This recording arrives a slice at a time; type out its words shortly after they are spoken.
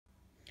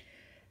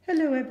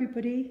Hello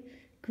everybody,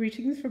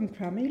 greetings from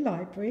Crammy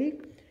Library,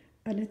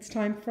 and it's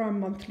time for our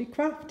monthly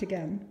craft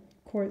again.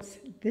 Of course,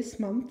 this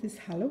month is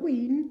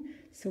Halloween,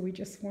 so we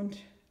just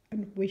want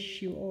and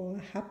wish you all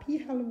a happy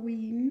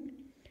Halloween.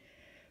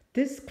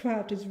 This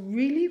craft is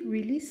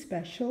really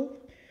special.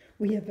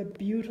 We have a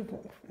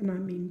beautiful, and I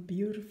mean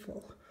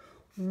beautiful,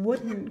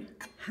 wooden,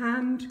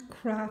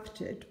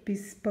 handcrafted,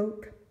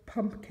 bespoke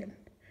pumpkin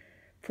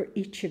for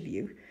each of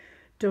you,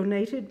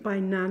 donated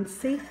by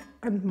Nancy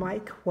and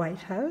Mike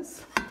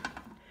Whitehouse.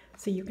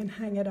 So you can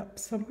hang it up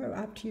somewhere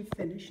after you've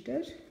finished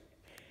it.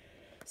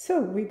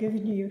 So we're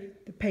giving you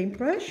the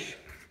paintbrush,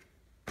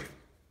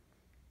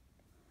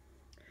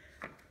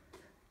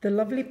 the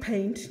lovely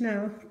paint.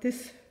 Now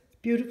this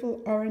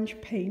beautiful orange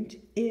paint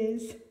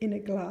is in a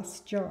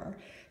glass jar.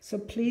 So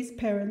please,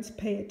 parents,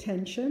 pay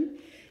attention.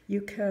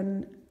 You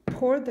can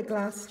pour the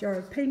glass jar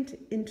of paint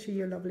into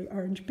your lovely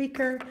orange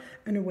beaker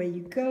and away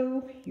you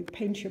go. You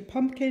paint your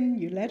pumpkin,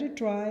 you let it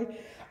dry,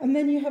 and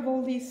then you have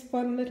all these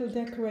fun little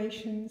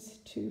decorations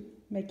to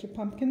make your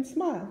pumpkin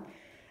smile.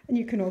 And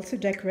you can also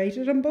decorate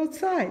it on both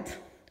sides.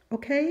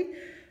 Okay?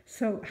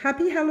 So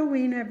happy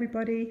Halloween,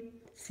 everybody.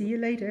 See you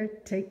later.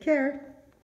 Take care.